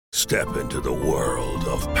Step into the world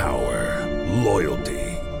of power, loyalty,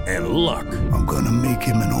 and luck. I'm gonna make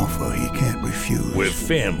him an offer he can't refuse. With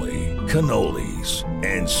family, cannolis,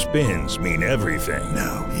 and spins mean everything.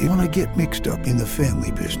 Now, you wanna get mixed up in the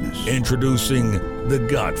family business. Introducing The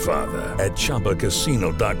Godfather at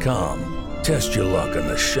ChumbaCasino.com. Test your luck in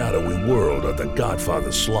the shadowy world of The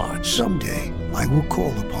Godfather slot. Someday, I will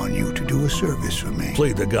call upon you to do a service for me.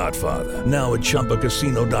 Play The Godfather now at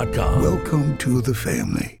ChumbaCasino.com. Welcome to the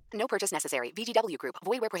family. No purchase necessary. VGW Group.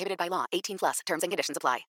 Void where prohibited by law. 18 plus. Terms and conditions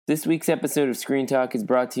apply. This week's episode of Screen Talk is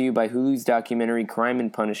brought to you by Hulu's documentary Crime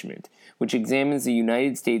and Punishment, which examines the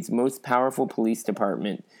United States' most powerful police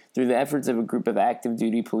department through the efforts of a group of active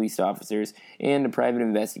duty police officers and a private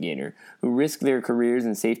investigator who risk their careers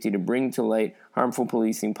and safety to bring to light harmful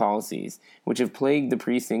policing policies, which have plagued the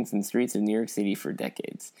precincts and streets of New York City for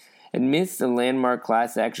decades. Amidst a landmark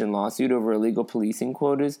class action lawsuit over illegal policing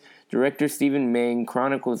quotas, director Stephen Mang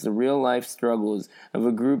chronicles the real-life struggles of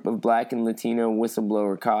a group of Black and Latino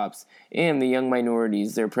whistleblower cops and the young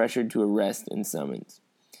minorities they're pressured to arrest and summons.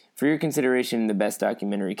 For your consideration in the Best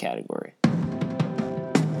Documentary category.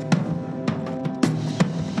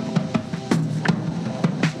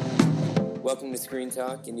 Welcome to Screen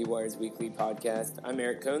Talk, IndieWire's weekly podcast. I'm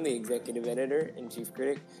Eric Cohn, the executive editor and chief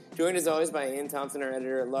critic. Joined as always by Ann Thompson, our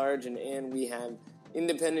editor-at-large, and Ann, we have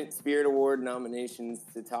Independent Spirit Award nominations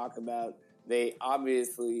to talk about. They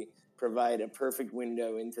obviously provide a perfect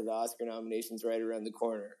window into the Oscar nominations right around the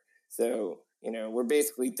corner. So, we're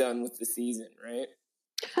basically done with the season, right?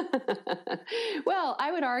 Well,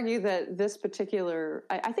 I would argue that this particular,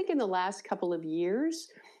 I think in the last couple of years,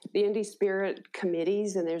 the Indie Spirit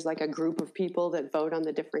committees, and there's like a group of people that vote on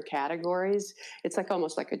the different categories. It's like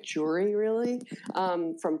almost like a jury, really,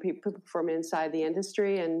 from people from inside the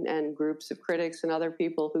industry and groups of critics and other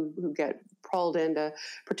people who get pulled in to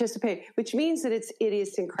participate, which means that it's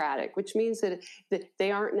idiosyncratic, which means that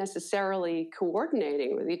they aren't necessarily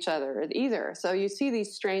coordinating with each other either. So you see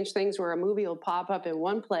these strange things where a movie will pop up in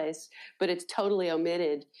one place, but it's totally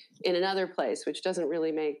omitted in another place, which doesn't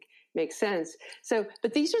really make sense. So,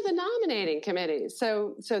 but these are the nominating committees.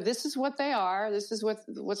 So this is what they are. This is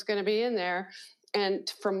what's going to be in there.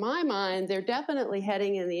 And from my mind, they're definitely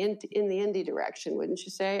heading in the indie direction, wouldn't you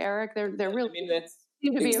say, Eric? They're really. I mean, that's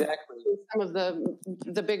seem to exactly. Be some of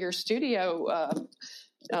the bigger studio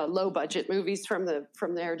low budget movies from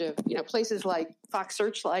there to places like Fox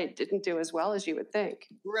Searchlight didn't do as well as you would think.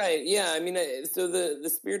 Right. Yeah. I mean, so the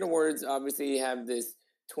Spirit Awards obviously have this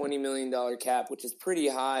 $20 million cap, which is pretty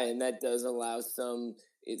high, and that does allow some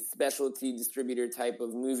specialty distributor type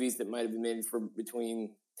of movies that might have been made for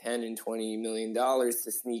between $10 and $20 million to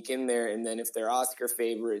sneak in there, and then if they're Oscar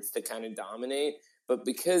favorites to kind of dominate. But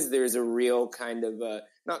because there's a real kind of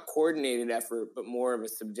not coordinated effort, but more of a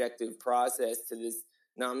subjective process to this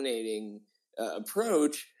nominating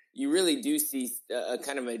approach, you really do see a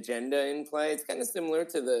kind of agenda in play. It's kind of similar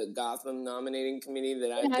to the Gotham nominating committee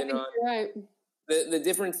that I've been on. Right. The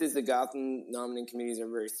difference is the Gotham nominating committees are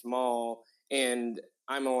very small, and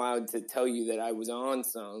I'm allowed to tell you that I was on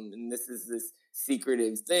some, and this is this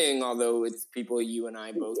secretive thing, although it's people you and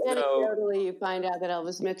I both know. Anecdotally, you find out that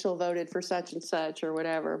Elvis Mitchell voted for such and such or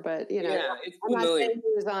whatever, but, yeah, it's I'm familiar. not saying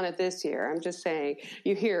he was on it this year. I'm just saying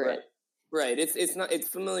you hear Right. it. Right. It's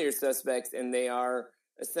familiar suspects, and they are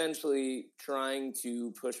essentially trying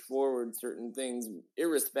to push forward certain things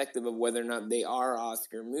irrespective of whether or not they are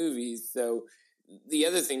Oscar movies. So the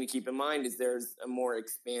other thing to keep in mind is there's a more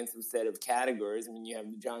expansive set of categories. I mean, you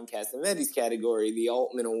have the John Cassavetes category, the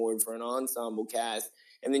Altman Award for an ensemble cast,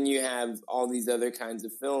 and then you have all these other kinds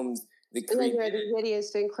of films. And then there are these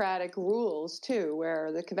idiosyncratic rules, too,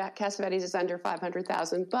 where the Cassavetes is under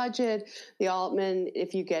 $500,000 budget. The Altman,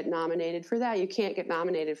 if you get nominated for that, you can't get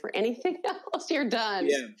nominated for anything else. You're done.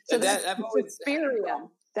 Yeah. So that's Suspiria.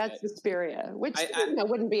 That's Suspiria, which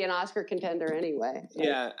wouldn't be an Oscar contender anyway.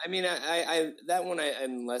 Yeah, I mean, I that one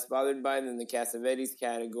I'm less bothered by than the Cassavetes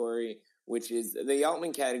category, which is the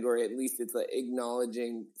Altman category. At least it's like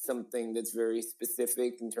acknowledging something that's very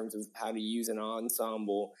specific in terms of how to use an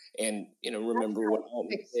ensemble, and remember what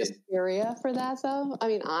Altman did. Suspiria for that, though. I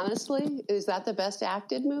mean, honestly, is that the best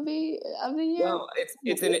acted movie of the year? Well,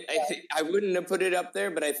 I wouldn't have put it up there,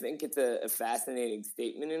 but I think it's a fascinating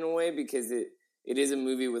statement in a way because it is a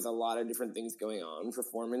movie with a lot of different things going on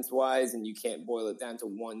performance-wise, and you can't boil it down to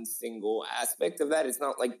one single aspect of that. It's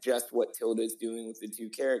not like just what Tilda's doing with the two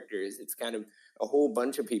characters. It's kind of a whole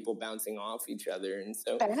bunch of people bouncing off each other. And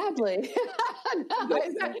so badly.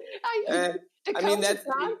 I mean, that's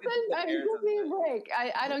Johnson. Give me a break.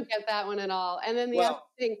 I don't get that one at all. And then the other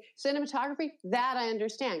thing, cinematography, that I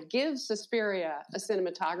understand. Give Suspiria a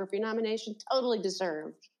cinematography nomination, totally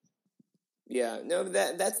deserved. Yeah, no,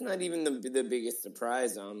 that's not even the biggest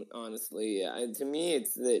surprise. Honestly, to me,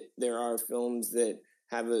 it's that there are films that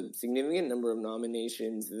have a significant number of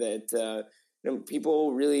nominations that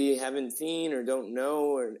people really haven't seen or don't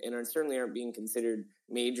know, and certainly aren't being considered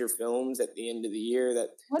major films at the end of the year.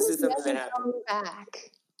 This is something that happens.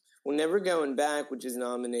 Back? Well, Never Going Back, which is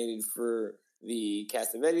nominated for the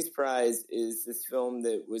Cassavetes Prize, is this film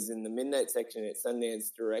that was in the midnight section at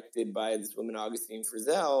Sundance, directed by this woman, Augustine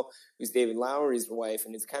Frizzell, who's David Lowery's wife,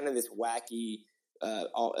 and it's kind of this wacky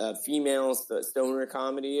female stoner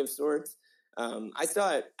comedy of sorts. I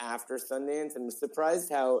saw it after Sundance and was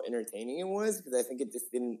surprised how entertaining it was, because I think it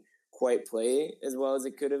just didn't quite play as well as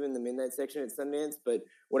it could have in the midnight section at Sundance. But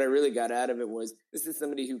what I really got out of it was, this is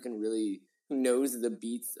somebody who knows the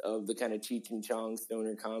beats of the kind of Cheech and Chong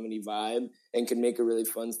stoner comedy vibe and can make a really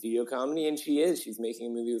fun studio comedy. And she's making a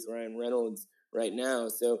movie with Ryan Reynolds right now.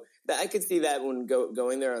 So I could see that one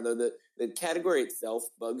going there, although the category itself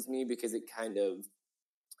bugs me because it kind of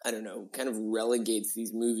relegates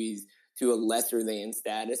these movies to a lesser than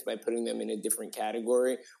status by putting them in a different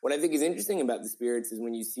category. What I think is interesting about The Spirits is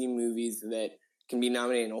when you see movies that can be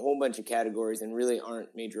nominated in a whole bunch of categories and really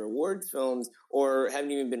aren't major awards films or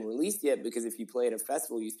haven't even been released yet, because if you play at a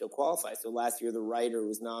festival, you still qualify. So last year, The Writer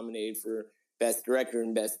was nominated for Best Director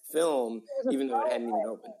and Best Film, even though it hadn't even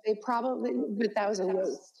opened. But that was a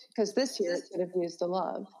waste, because this year it could have used The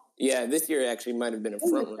Love. Yeah, this year actually might have been a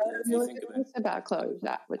front runner. It's about Chloe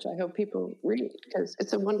Zhao, which I hope people read, because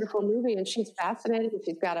it's a wonderful movie and she's fascinating.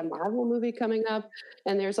 She's got a Marvel movie coming up,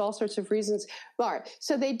 and there's all sorts of reasons. All right,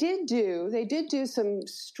 so they did do some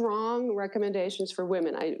strong recommendations for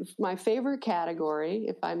women. My favorite category,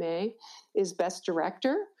 if I may, is Best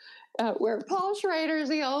Director. Where Paul Schrader is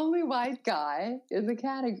the only white guy in the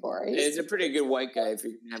category. He's a pretty good white guy if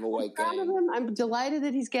you can have a white guy. I'm delighted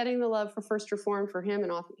that he's getting the love for First Reform for him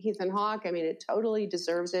and Ethan Hawke. I mean, it totally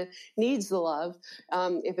deserves it, needs the love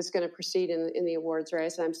if it's going to proceed in the awards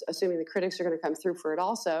race. And I'm assuming the critics are going to come through for it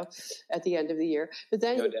also at the end of the year. But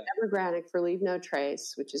then you have Deborah Granick for Leave No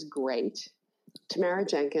Trace, which is great. Tamara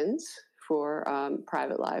Jenkins for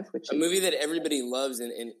Private Life, which a movie that everybody loves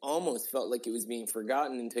and almost felt like it was being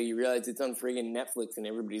forgotten until you realize it's on friggin' Netflix and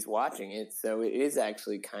everybody's watching it. So it is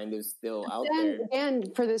actually kind of still out there.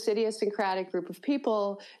 And for this idiosyncratic group of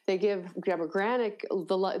people, they give Deborah Granick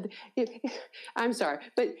I'm sorry,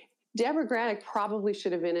 but Deborah Granick probably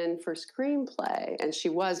should have been in for screenplay, and she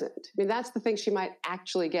wasn't. I mean, that's the thing she might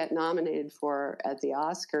actually get nominated for at the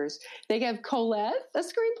Oscars. They gave Colette a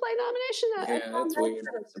screenplay nomination. That's weird.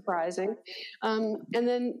 Kind of surprising. And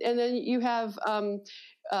then you have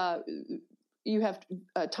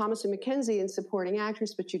Thomasin McKenzie in supporting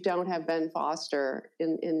actress, but you don't have Ben Foster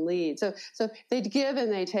in lead. So they give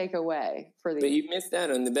and they take away for the. But you missed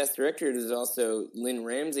out on the Best Director. There's also Lynn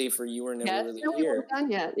Ramsey for You Were Never Really Here.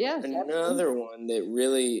 Done yet. Yes, another one that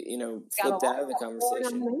really slipped out of the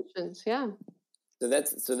conversation. Yeah. So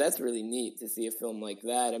that's really neat to see a film like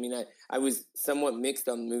that. I mean, I was somewhat mixed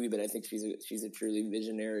on the movie, but I think she's a truly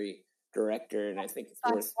visionary director, and I think it's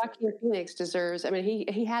worth. Joaquin Phoenix deserves. I mean,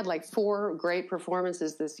 he had like 4 great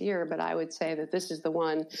performances this year, but I would say that this is the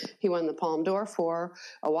one he won the Palme d'Or for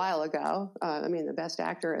a while ago. I mean, the best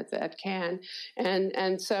actor at Cannes,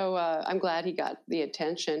 and so I'm glad he got the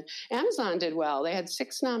attention. Amazon did well. They had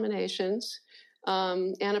 6 nominations.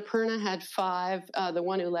 Annapurna had 5. The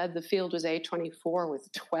one who led the field was A24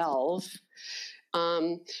 with 12.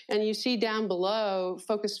 And you see down below,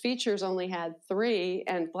 Focus Features only had 3,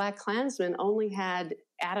 and BlacKkKlansman only had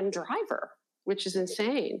Adam Driver, which is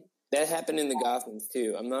insane. That happened in the Gothams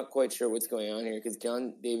too. I'm not quite sure what's going on here because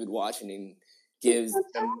John David Washington gives.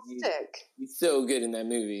 Fantastic. He's so good in that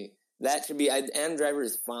movie. That should be. Adam Driver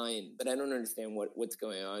is fine, but I don't understand what's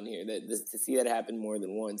going on here. To see that happen more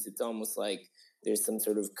than once, it's almost like there's some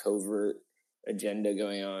sort of covert agenda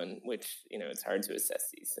going on, which it's hard to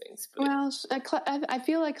assess these things. But. Well, I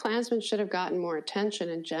feel like Klansman should have gotten more attention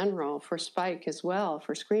in general for Spike as well,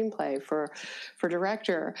 for screenplay, for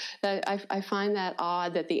director. I find that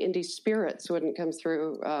odd that the indie spirits wouldn't come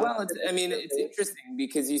through. It's interesting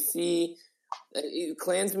because you see,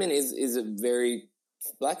 Klansman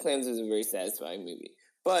BlacKkKlansman is a very satisfying movie,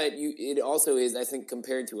 but it also is, I think,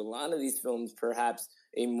 compared to a lot of these films, perhaps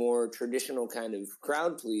a more traditional kind of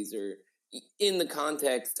crowd pleaser. In the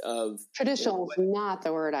context of traditional is not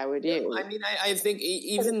the word I would use. I mean, I think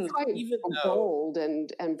even bold and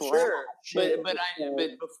sure, but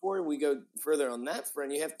before we go further on that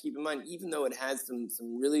front, you have to keep in mind, even though it has some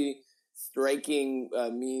really striking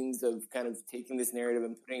means of kind of taking this narrative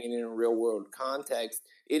and putting it in a real world context.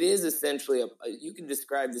 It is essentially you can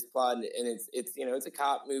describe this plot, and it's a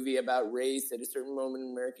cop movie about race at a certain moment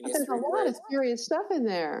in American history. There's a lot of serious stuff in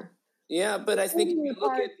there. Yeah, but I think if you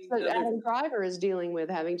look at what Adam Driver is dealing with,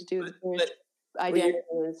 having to do with identity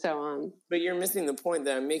and so on. But you're missing the point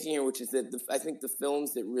that I'm making here, which is that I think the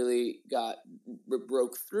films that really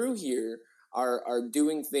broke through here are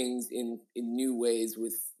doing things in new ways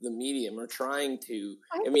with the medium, or trying to.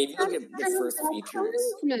 I mean, if you look at the first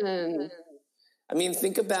features. I mean,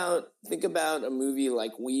 think about a movie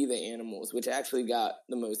like We the Animals, which actually got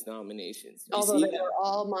the most nominations. Although they were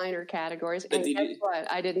all minor categories. And guess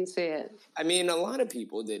what? I didn't see it. I mean, a lot of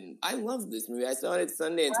people didn't. I loved this movie. I saw it at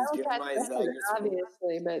Sundance.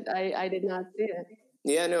 Obviously, but I did not see it.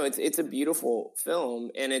 Yeah, no, it's a beautiful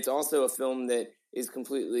film, and it's also a film that is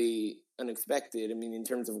completely unexpected. I mean, in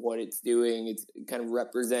terms of what it's doing, it's kind of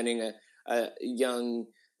representing a young,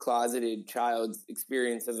 closeted child's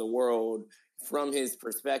experience of the world from his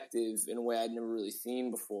perspective in a way I'd never really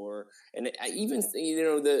seen before. And I even,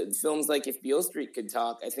 the films like If Beale Street Could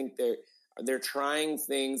Talk, I think they're trying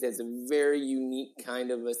things as a very unique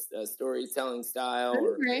kind of a storytelling style.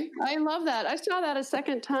 I agree. I love that. I saw that a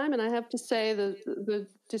second time, and I have to say the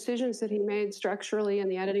decisions that he made structurally in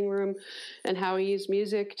the editing room, and how he used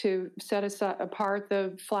music to set apart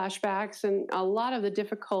the flashbacks and a lot of the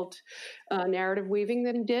difficult narrative weaving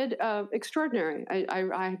that he did, extraordinary.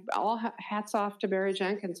 I all hats off to Barry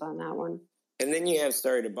Jenkins on that one. And then you have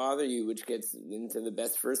Sorry to Bother You, which gets into the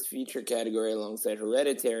best first feature category alongside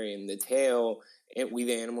Hereditary and The Tale, and We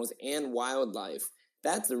the Animals, and Wildlife.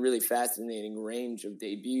 That's a really fascinating range of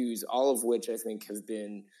debuts, all of which I think have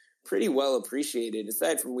been pretty well appreciated,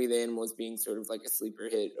 aside from We the Animals being sort of like a sleeper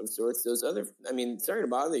hit of sorts. Sorry to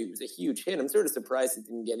Bother You was a huge hit. I'm sort of surprised it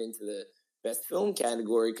didn't get into the best film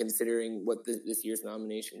category, considering what this year's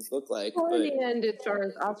nominations look like. Well, in the end, as far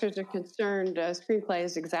as Oscars are concerned, screenplay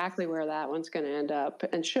is exactly where that one's going to end up,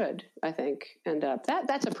 and should, I think, end up.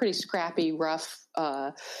 That's a pretty scrappy, rough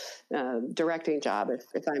directing job,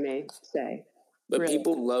 if I may say. But really.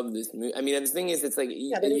 People love this movie. I mean, the thing is, it's like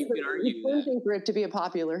you can argue that for it to be a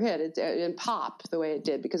popular hit and pop the way it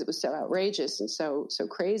did, because it was so outrageous and so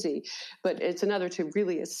crazy. But it's another to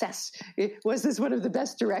really assess: was this one of the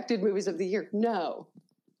best directed movies of the year? No,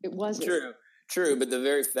 it wasn't. True. But the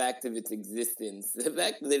very fact of its existence, the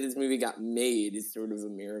fact that this movie got made, is sort of a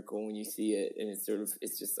miracle when you see it, and it's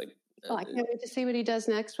just like. Well, I can't wait to see what he does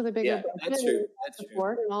next with a bigger budget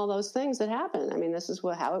and all those things that happen. I mean, this is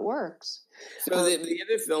how it works. So the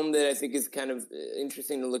other film that I think is kind of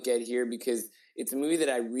interesting to look at here, because it's a movie that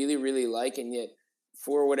I really, really like, and yet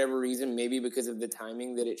for whatever reason, maybe because of the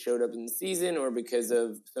timing that it showed up in the season, or because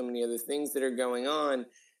of so many other things that are going on,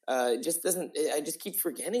 I just keep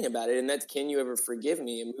forgetting about it. And that's Can You Ever Forgive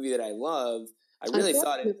Me, a movie that I love. I really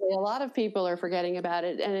thought it. A lot of people are forgetting about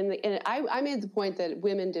it, and I made the point that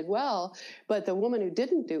women did well, but the woman who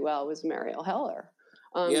didn't do well was Marielle Heller.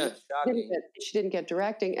 Shocking. She didn't get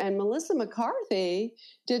directing, and Melissa McCarthy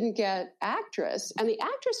didn't get actress. And the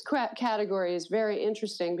actress category is very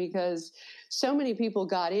interesting, because so many people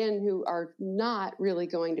got in who are not really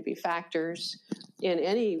going to be factors in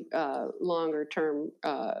any longer-term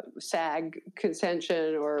SAG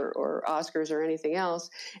contention or Oscars or anything else.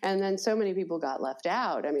 And then so many people got left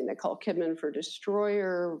out. I mean, Nicole Kidman for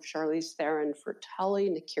Destroyer, Charlize Theron for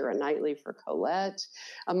Tully, Keira Knightley for Colette,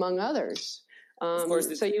 among others. Of course,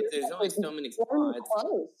 there's only so many spots.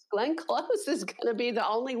 Glenn Close is going to be the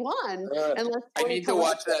only one. I need to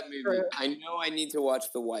watch that movie. I know I need to watch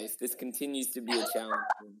The Wife. This continues to be a challenge.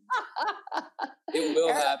 It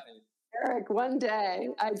will happen. Eric, one day,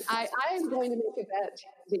 I am going to make a bet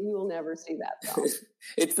that you will never see that film.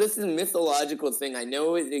 It's this mythological thing. I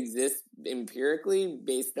know it exists empirically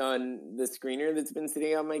based on the screener that's been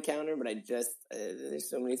sitting on my counter, but there's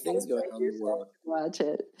so many things going on in the world. Watch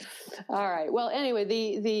it. All right. Well, anyway,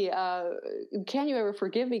 the Can You Ever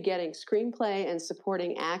Forgive Me getting screenplay and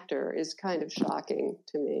supporting actor is kind of shocking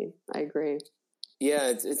to me. I agree.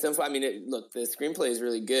 Yeah, it's I mean, look, the screenplay is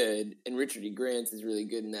really good, and Richard E. Grant is really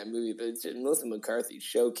good in that movie, but it's Melissa McCarthy's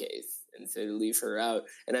showcase, and so to leave her out.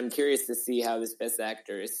 And I'm curious to see how this Best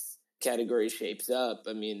Actress category shapes up.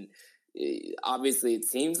 I mean, obviously it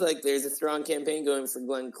seems like there's a strong campaign going for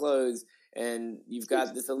Glenn Close, and you've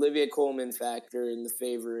got this Olivia Colman factor in The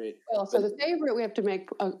Favorite. Well, so The Favorite, we have to make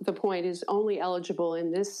the point, is only eligible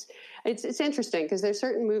in this. It's interesting, because there's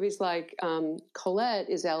certain movies like Colette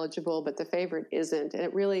is eligible, but The Favorite isn't. And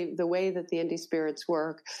it really, the way that the Indie Spirits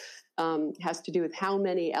work has to do with how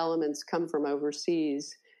many elements come from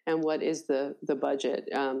overseas and what is the budget.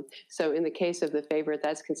 So in the case of The Favorite,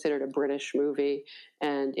 that's considered a British movie,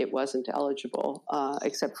 and it wasn't eligible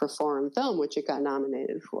except for foreign film, which it got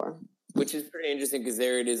nominated for. Which is pretty interesting because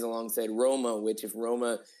there it is alongside Roma, which if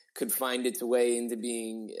Roma could find its way into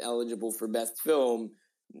being eligible for Best Film,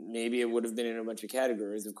 maybe it would have been in a bunch of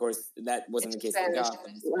categories. Of course, that wasn't the case for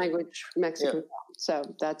Gotham. Language, Mexican film. So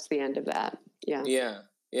that's the end of that. Yeah.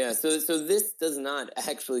 Yeah. So this does not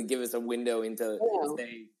actually give us a window into,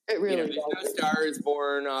 say, it really there's no Star is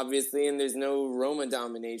Born, obviously, and there's no Roma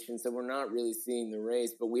domination, so we're not really seeing the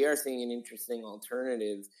race, but we are seeing an interesting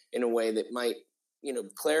alternative in a way that might,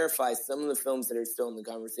 clarify some of the films that are still in the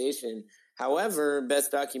conversation. However,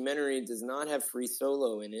 Best Documentary does not have Free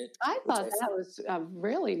Solo in it. I thought that was a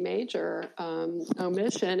really major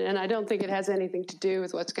omission, and I don't think it has anything to do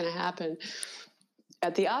with what's going to happen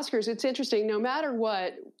at the Oscars. It's interesting. No matter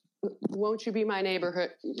what, Won't You Be My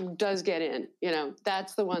Neighbor does get in.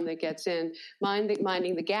 That's the one that gets in.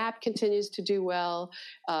 Minding the Gap continues to do well.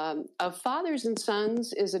 Of Fathers and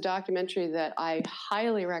Sons is a documentary that I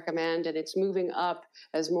highly recommend, and it's moving up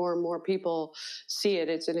as more and more people see it.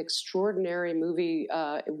 It's an extraordinary movie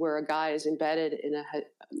where a guy is embedded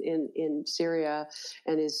in Syria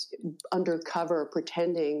and is undercover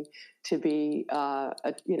pretending to be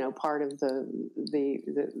part of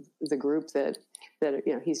the group that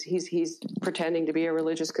he's pretending to be a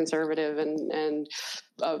religious conservative and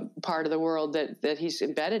part of the world that he's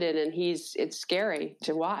embedded in, and it's scary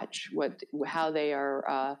to watch how they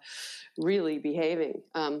are really behaving.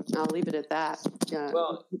 I'll leave it at that.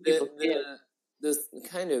 Well, the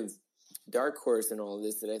kind of dark horse in all of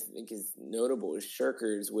this that I think is notable is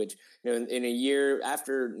Shirkers, which in a year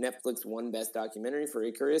after Netflix won Best Documentary for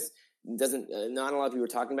Icarus, not a lot of people were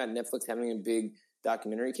talking about Netflix having a big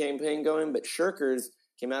documentary campaign going, but Shirkers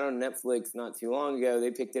came out on Netflix not too long ago.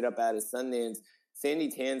 They picked it up out of Sundance. Sandy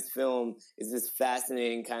Tan's film is this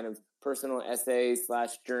fascinating kind of personal essay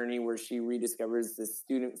 / journey where she rediscovers this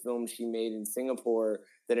student film she made in Singapore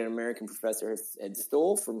that an American professor had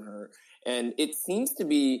stole from her. And it seems to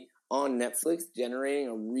be on Netflix generating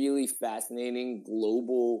a really fascinating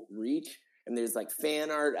global reach. And there's like fan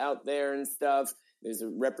art out there and stuff. There's a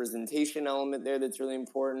representation element there that's really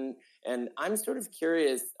important. And I'm sort of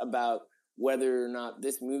curious about whether or not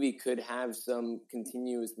this movie could have some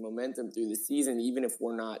continuous momentum through the season, even if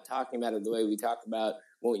we're not talking about it the way we talk about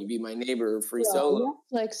Won't You Be My Neighbor or Free Solo.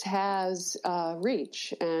 Netflix has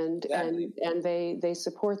reach, and they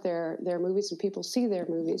support their movies, and people see their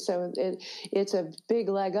movies. So it's a big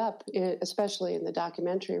leg up, especially in the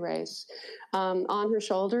documentary race. On Her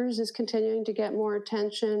Shoulders is continuing to get more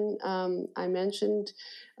attention. I mentioned,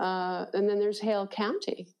 and then there's Hale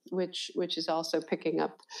County, which is also picking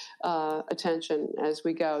up attention as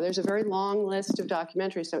we go. There's a very long list of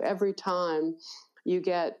documentaries, so every time you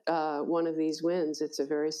get one of these wins, it's a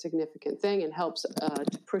very significant thing and helps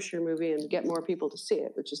to push your movie and get more people to see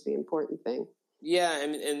it, which is the important thing. Yeah,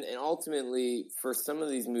 and ultimately, for some of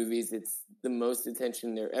these movies, it's the most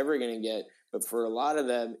attention they're ever going to get. But for a lot of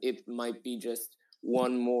them, it might be just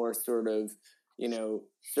one more sort of,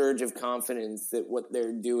 surge of confidence that what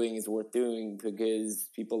they're doing is worth doing because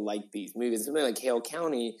people like these movies. Something like Hale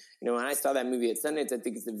County, when I saw that movie at Sundance, I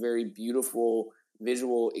think it's a very beautiful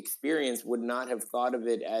visual experience. Would not have thought of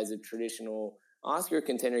it as a traditional Oscar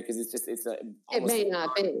contender because it may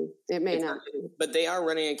not be. It may not be. But they are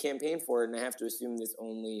running a campaign for it, and I have to assume this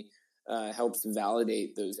only helps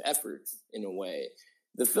validate those efforts in a way.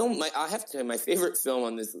 The film, I have to say, my favorite film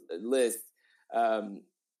on this list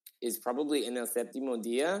is probably En el Séptimo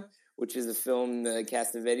Día, which is a film in the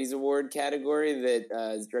Cassavetes Award category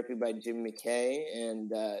that is directed by Jim McKay,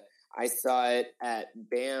 and I saw it at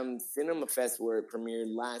BAM Cinema Fest where it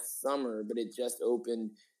premiered last summer, but it just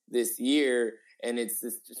opened this year, and it's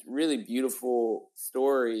this just really beautiful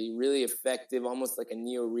story, really effective, almost like a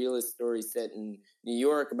neo-realist story set in New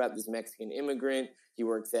York about this Mexican immigrant. He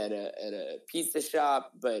works at a pizza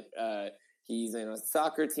shop, but he's in a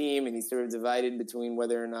soccer team, and he's sort of divided between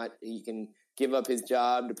whether or not he can give up his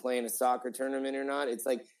job to play in a soccer tournament or not. It's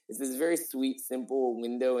this very sweet, simple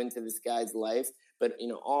window into this guy's life, but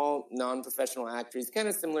all non-professional actors, kind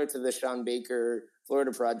of similar to the Sean Baker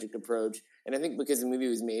Florida Project approach. And I think because the movie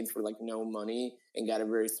was made for no money and got a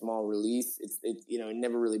very small release, it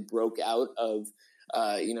never really broke out of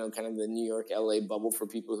kind of the New York, LA bubble for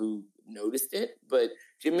people who noticed it. But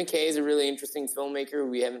Jim McKay is a really interesting filmmaker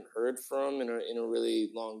we haven't heard from in a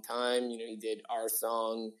really long time. He did Our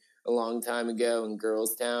Song a long time ago and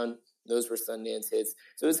Girls Town. Those were Sundance hits.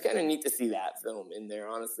 So it's kind of neat to see that film in there,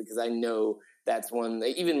 honestly, because I know that's one,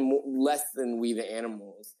 even less than We the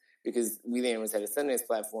Animals. because We the Animals had a Sundance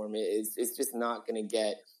platform, it's just not going to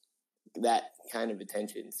get that kind of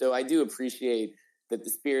attention. So I do appreciate that the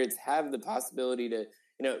Spirits have the possibility to,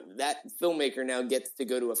 that filmmaker now gets to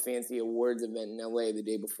go to a fancy awards event in LA the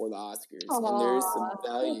day before the Oscars. And there is some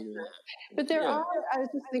value in that. But I was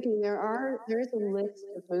just thinking, there is a list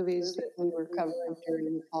of movies that we were covering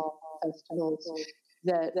during the fall festivals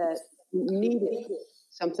that needed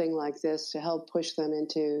something like this to help push them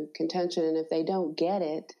into contention. And if they don't get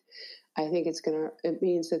it, I think it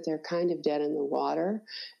means that they're kind of dead in the water.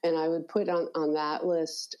 And I would put on that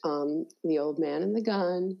list The Old Man and the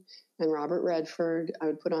Gun and Robert Redford. I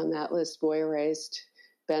would put on that list Boy Erased,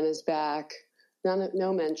 Ben is Back.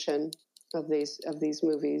 No mention of these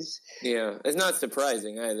movies. Yeah, it's not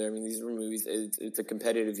surprising either. I mean, these were movies. It's a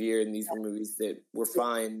competitive year, and these were movies that were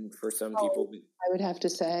fine for some people. I would have to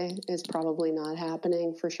say is probably not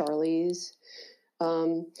happening for Charlize.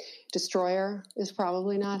 Destroyer is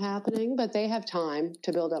probably not happening, but they have time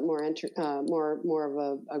to build up more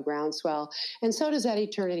of a groundswell, and so does At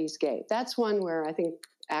Eternity's Gate. That's one where I think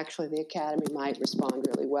actually the Academy might respond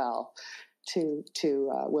really well to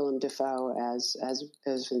Willem Dafoe as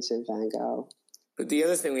Vincent Van Gogh. But the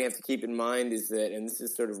other thing we have to keep in mind is that, and this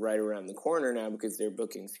is sort of right around the corner now because they're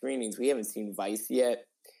booking screenings, we haven't seen Vice yet,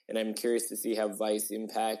 and I'm curious to see how Vice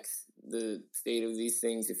impacts the state of these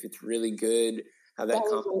things, if it's really good.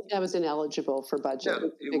 That was ineligible for budget.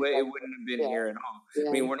 No, it wouldn't have been here at all. Yeah.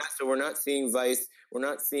 I mean, we're not seeing Vice. We're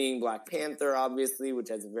not seeing Black Panther, obviously, which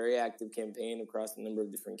has a very active campaign across a number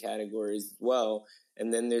of different categories as well.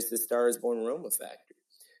 And then there's the Star is Born Roma factor.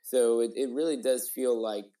 So it really does feel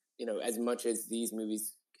like, as much as these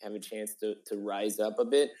movies have a chance to rise up a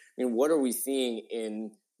bit, I mean, what are we seeing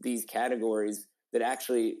in these categories that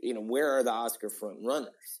actually, where are the Oscar front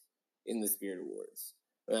runners in the Spirit Awards?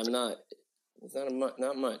 It's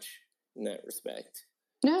not much in that respect.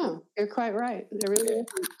 No, you're quite right. There really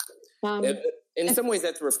isn't. In some ways,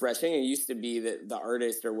 that's refreshing. It used to be that the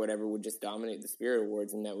artist or whatever would just dominate the Spirit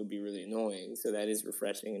Awards, and that would be really annoying. So that is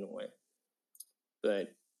refreshing in a way.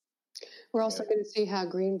 But we're also going to see how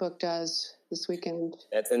Green Book does this weekend.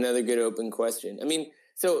 That's another good open question. I mean,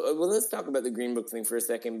 let's talk about the Green Book thing for a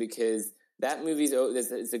second, because that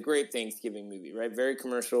it's a great Thanksgiving movie, right? Very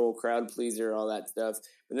commercial, crowd pleaser, all that stuff.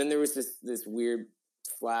 But then there was this weird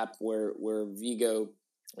flap where Viggo,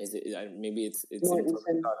 maybe it's not a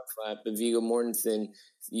flap, but Viggo Mortensen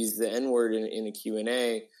used the N-word in a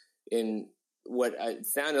Q&A in what it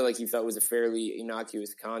sounded like he thought was a fairly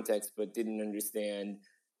innocuous context, but didn't understand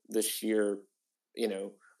the sheer,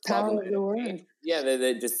 power of the word. Yeah,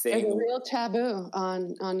 they're just saying there's a real taboo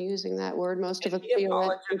on using that word. Most of us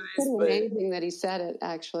feel it's pretty amazing that he said it,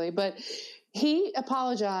 actually. But he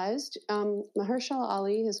apologized. Mahershala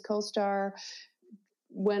Ali, his co-star,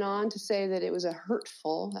 went on to say that it was a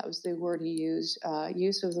hurtful, that was the word he used,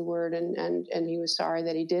 use of the word, and he was sorry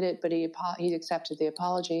that he did it, but he accepted the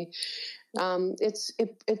apology.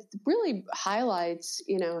 It really highlights,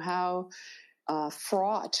 how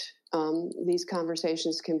fraught these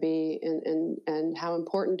conversations can be, and how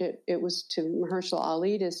important it was to Mahershala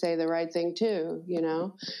Ali to say the right thing too.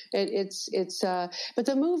 But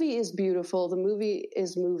the movie is beautiful. The movie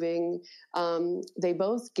is moving. They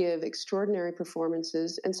both give extraordinary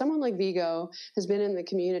performances, and someone like Viggo has been in the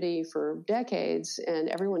community for decades, and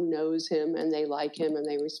everyone knows him, and they like him, and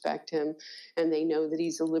they respect him, and they know that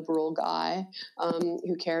he's a liberal guy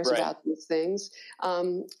who cares about these things.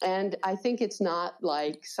 And I think it's not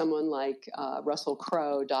like someone like Russell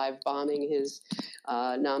Crowe dive bombing his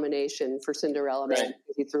nomination for Cinderella Man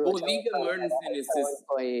because he threw Viggo Mortensen is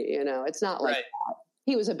employee. It's not like that.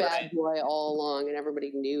 He was a bad boy all along, and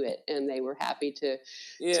everybody knew it, and they were happy to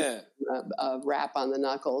rap on the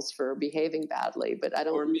knuckles for behaving badly. But I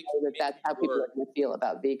don't know that that's how people are going to feel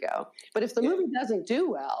about Viggo. But if the movie doesn't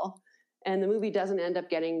do well, and the movie doesn't end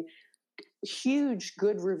up getting huge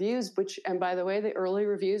good reviews, and by the way, the early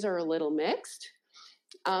reviews are a little mixed.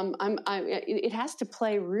 It has to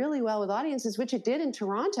play really well with audiences, which it did in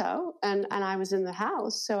Toronto, and I was in the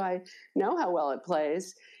house, so I know how well it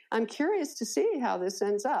plays. I'm curious to see how this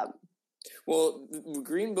ends up. Well,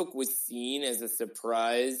 Green Book was seen as a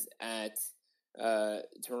surprise at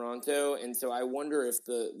Toronto, and so I wonder if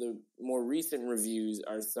the more recent reviews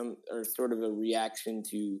are sort of a reaction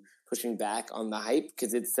to pushing back on the hype,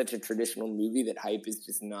 because it's such a traditional movie that hype is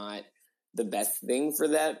just not the best thing for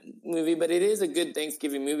that movie. But it is a good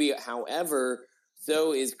Thanksgiving movie. However,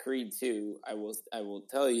 so is Creed 2. I will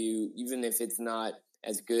tell you, even if it's not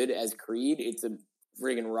as good as Creed, it's a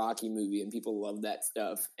friggin' Rocky movie, and people love that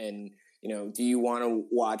stuff. And do you want to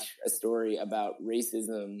watch a story about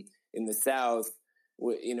racism in the South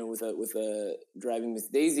with a Driving Miss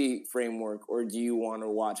Daisy framework, or do you want to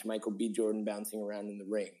watch Michael B. Jordan bouncing around in the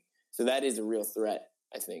ring? So that is a real threat,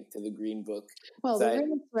 I think, to the Green Book. Well, the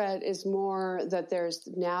real threat is more that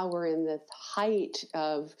we're in the height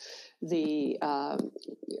of the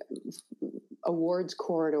awards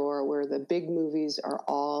corridor where the big movies are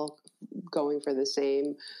all going for the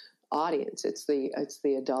same audience. It's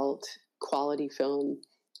the adult quality film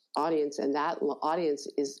audience, and that audience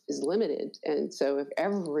is limited. And so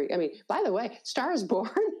by the way, Star is Born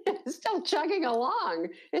is still chugging along.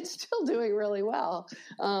 It's still doing really well.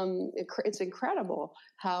 It's incredible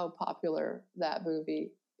how popular that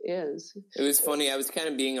movie is. It was funny. I was kind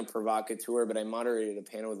of being a provocateur, but I moderated a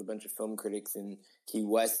panel with a bunch of film critics in Key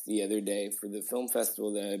West the other day for the film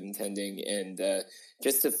festival that I'm attending. And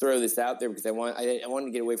just to throw this out there, because I wanted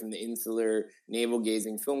to get away from the insular,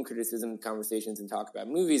 navel-gazing film criticism conversations and talk about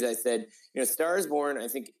movies, I said, Star is Born, I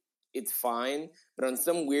think it's fine, but on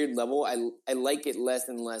some weird level, I like it less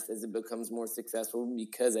and less as it becomes more successful,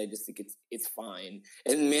 because I just think it's fine.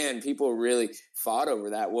 And man, people really fought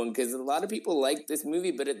over that one, because a lot of people like this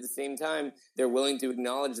movie, but at the same time, they're willing to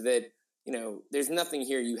acknowledge that, there's nothing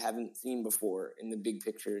here you haven't seen before in the big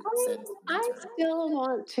picture sense. I still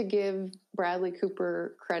want to give Bradley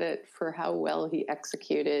Cooper credit for how well he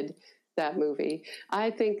executed that movie.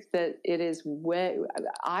 I think that it is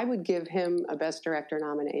I would give him a Best Director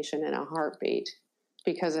nomination in a heartbeat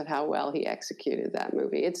because of how well he executed that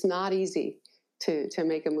movie. It's not easy to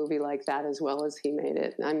make a movie like that as well as he made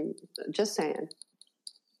it. I'm just saying.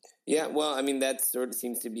 Yeah, well, that sort of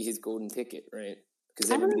seems to be his golden ticket, right? Because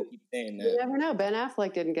everybody keeps saying that. You never know. Ben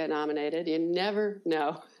Affleck didn't get nominated. You never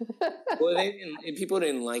know. Well, people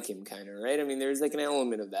didn't like him, kind of, right? There's like an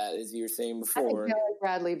element of that, as you were saying before. I think I like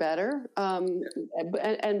Bradley better.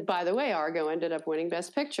 And by the way, Argo ended up winning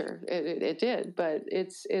Best Picture. It did, but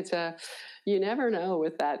it's you never know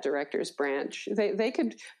with that director's branch. They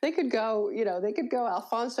could go, they could go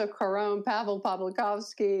Alfonso Cuarón, Pavel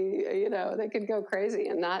Pawlikowski, they could go crazy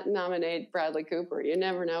and not nominate Bradley Cooper. You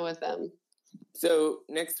never know with them. So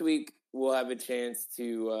next week we'll have a chance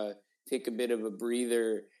to take a bit of a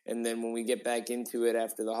breather, and then when we get back into it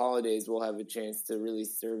after the holidays, we'll have a chance to really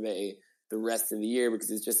survey the rest of the year, because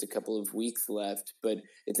it's just a couple of weeks left. But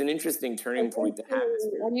it's an interesting turning point to have.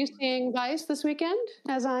 Are you seeing Vice this weekend,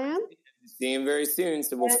 as I am? See him very soon,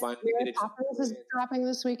 so we'll finally get it. Poppins is dropping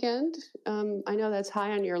this weekend. I know that's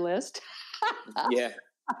high on your list.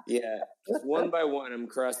 Yeah, just one by one, I'm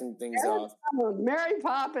crossing things off. Mary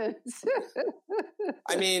Poppins.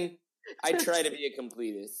 I try to be a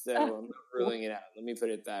completist, so I'm not ruling it out. Let me put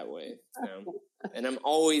it that way. So, and I'm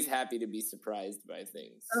always happy to be surprised by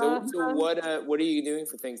things. So what are you doing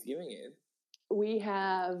for Thanksgiving, Ann? We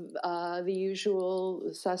have the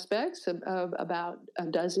usual suspects, about a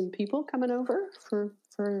dozen people coming over for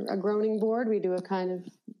a groaning board. We do a kind of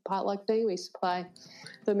potluck thing. We supply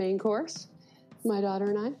the main course. My daughter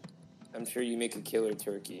and I. I'm sure you make a killer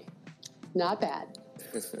turkey. Not bad.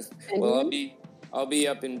 Well, I'll be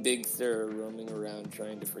up in Big Sur, roaming around,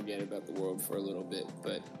 trying to forget about the world for a little bit.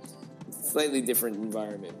 But it's a slightly different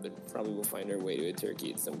environment, but probably we'll find our way to a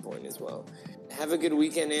turkey at some point as well. Have a good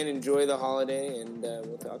weekend and enjoy the holiday, and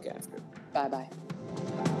we'll talk after. Bye-bye.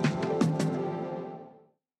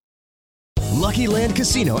 Lucky Land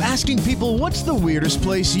Casino, asking people, what's the weirdest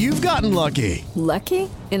place you've gotten lucky? Lucky?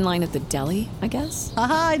 In line at the deli, I guess?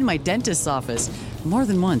 Aha, in my dentist's office. More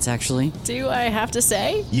than once, actually. Do I have to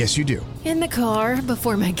say? Yes, you do. In the car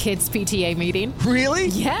before my kids' PTA meeting. Really?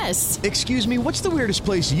 Yes. Excuse me, what's the weirdest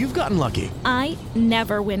place you've gotten lucky? I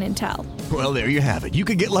never win and tell. Well, there you have it. You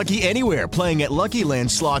can get lucky anywhere, playing at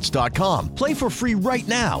LuckyLandSlots.com. Play for free right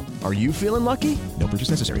now. Are you feeling lucky? No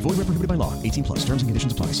purchase necessary. Void where prohibited by law. 18+. Terms and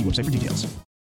conditions apply. See website for details.